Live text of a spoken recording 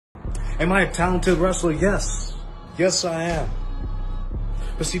Am I a talented wrestler? Yes. Yes, I am.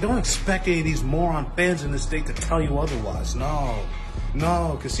 But see, don't expect any of these moron fans in the state to tell you otherwise. No,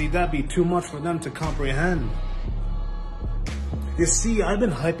 because see, that'd be too much for them to comprehend. You see, I've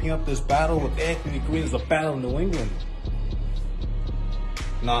been hyping up this battle with Anthony Green as the Battle of New England.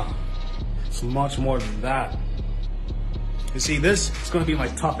 Nah, it's much more than that. You see, this is going to be my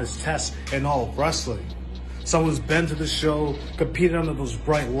toughest test in all of wrestling. Someone's been to the show, competed under those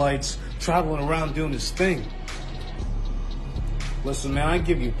bright lights, traveling around doing his thing. Listen, man, I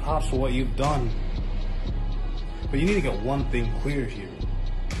give you props for what you've done. But you need to get one thing clear here.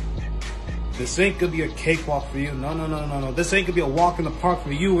 This ain't gonna be a cakewalk for you. No. This ain't gonna be a walk in the park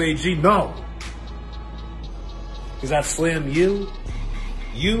for you, AG. No. Because that slam you,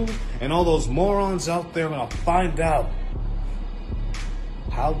 and all those morons out there are gonna find out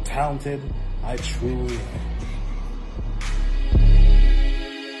how talented I truly am.